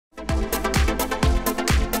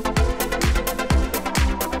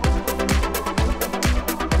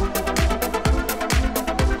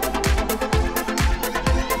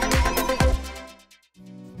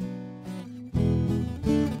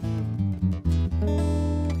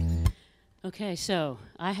Okay, so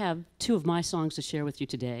I have two of my songs to share with you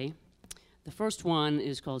today. The first one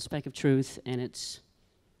is called Speck of Truth, and it's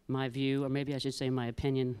my view, or maybe I should say my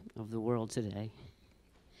opinion of the world today.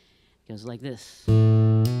 It goes like this.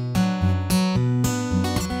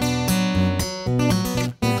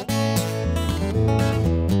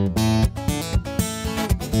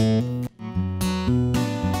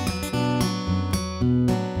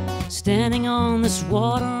 Standing on this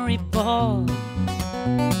watery ball,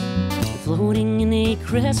 floating in a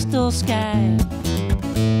crystal sky,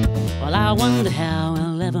 well, I wonder how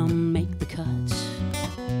I'll ever make the cuts,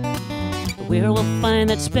 where we'll find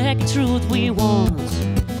that speck of truth we want.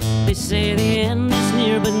 They say the end is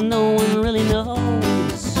near, but no one really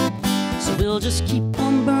knows, so we'll just keep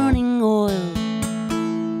on burning oil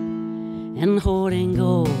and hoarding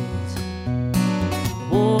gold.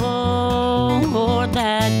 Hoard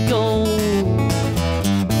that gold.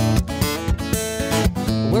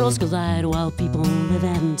 Worlds collide while people live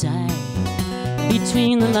and die,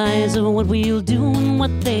 between the lies of what we'll do and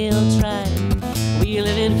what they'll try. We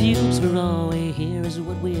live in fumes, for all we hear is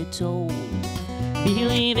what we're told,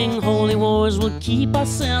 believing holy wars will keep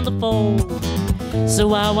us in the fold.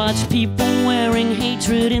 So I watch people wearing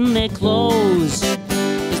hatred in their clothes,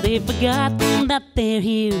 'cause they've forgotten that they're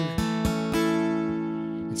here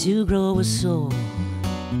to grow a soul.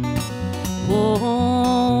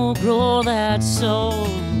 Oh, grow that soul.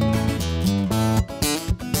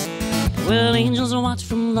 Well, angels watch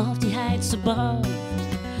from lofty heights above,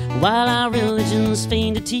 while our religions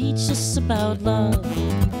feign to teach us about love.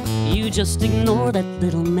 You just ignore that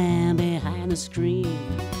little man behind the screen,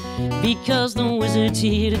 because the wizard's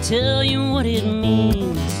here to tell you what it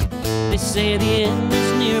means. They say the end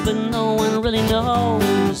is near, but no one really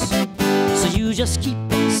knows, so you just keep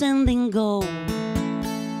on sending gold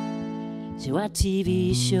to our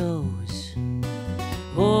TV shows.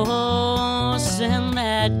 Oh, send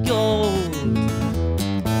that gold.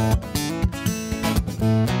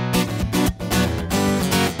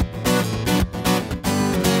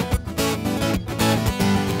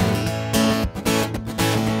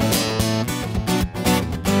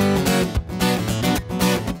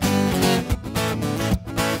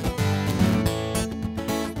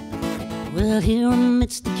 Well, here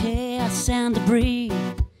amidst the chaos and debris,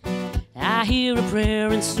 I hear a prayer,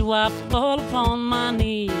 and so I fall upon my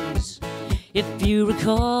knees. If you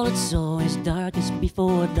recall, it's always darkest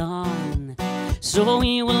before dawn, so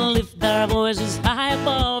we will lift our voices high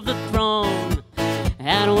above the throne.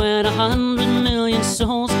 And when 100 million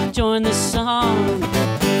souls join this song,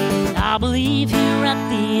 I believe here at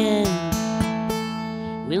the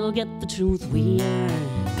end we'll get the truth we earn.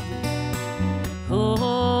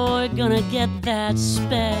 Oh, we're gonna get that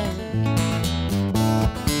speck,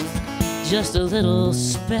 just a little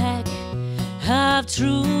speck of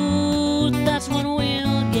truth, that's what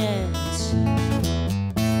we'll get.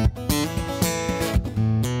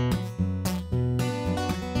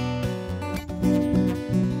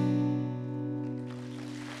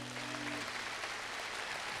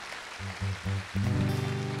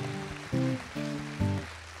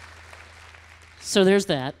 So there's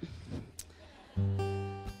that.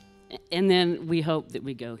 And then we hope that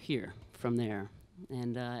we go here from there.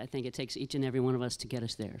 And I think it takes each and every one of us to get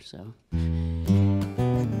us there, so.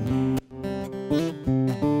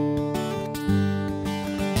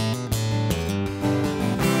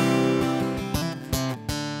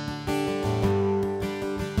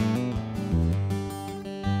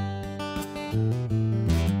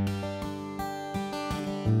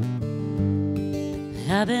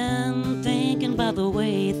 I've been thinking about the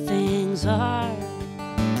way things are.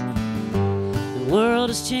 The world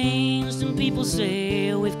has changed and people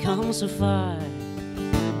say we've come so far,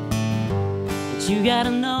 but you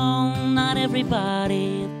gotta know not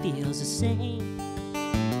everybody feels the same.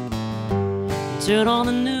 You turn on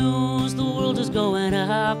the news, the world is going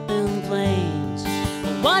up in flames.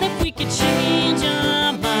 But what if we could change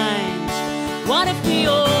our minds? What if we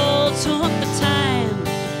all took the time?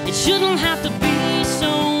 It shouldn't have to be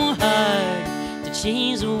so hard to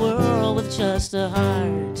change the world with just a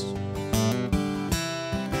heart.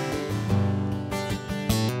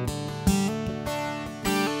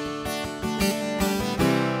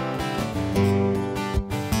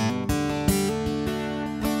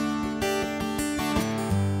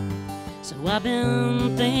 So I've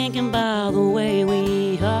been thinking about the way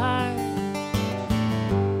we are.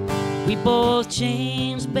 We both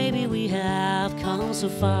changed, baby, we have come so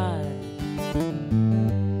far.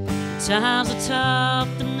 Times are tough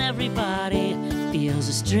and everybody feels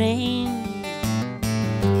a strain,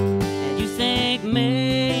 and you think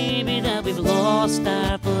maybe that we've lost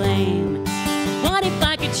our flame. What if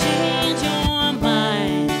I could change your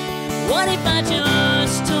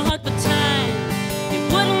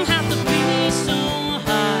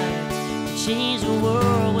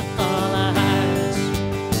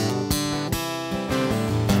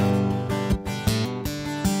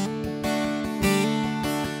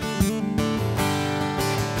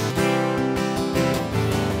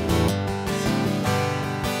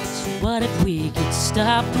could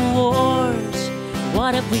stop the wars?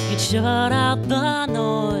 What if we could shut out the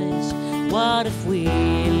noise? What if we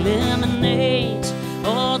eliminate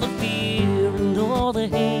all the fear and all the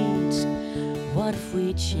hate? What if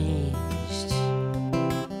we changed?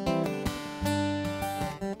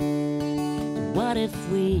 What if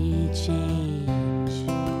we changed?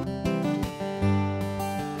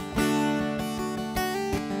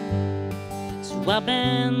 So I've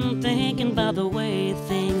been thinking about the way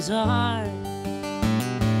things are.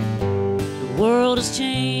 The world has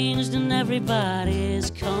changed and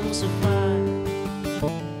everybody's come so far.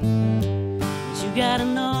 But you gotta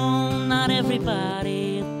know, not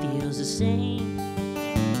everybody feels the same.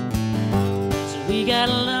 So we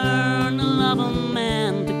gotta learn to love them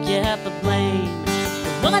and forget the blame.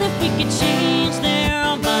 But what if we could change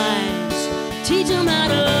their minds? Teach them how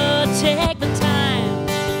to take the time.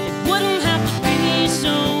 It wouldn't have to be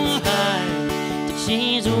so hard to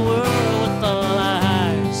change the world with all our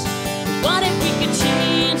hearts. What if we could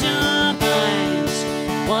change our minds?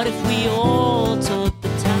 What if we all took the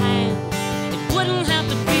time? It wouldn't have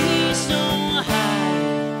to be so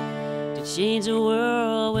hard to change the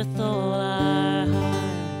world with all our hearts.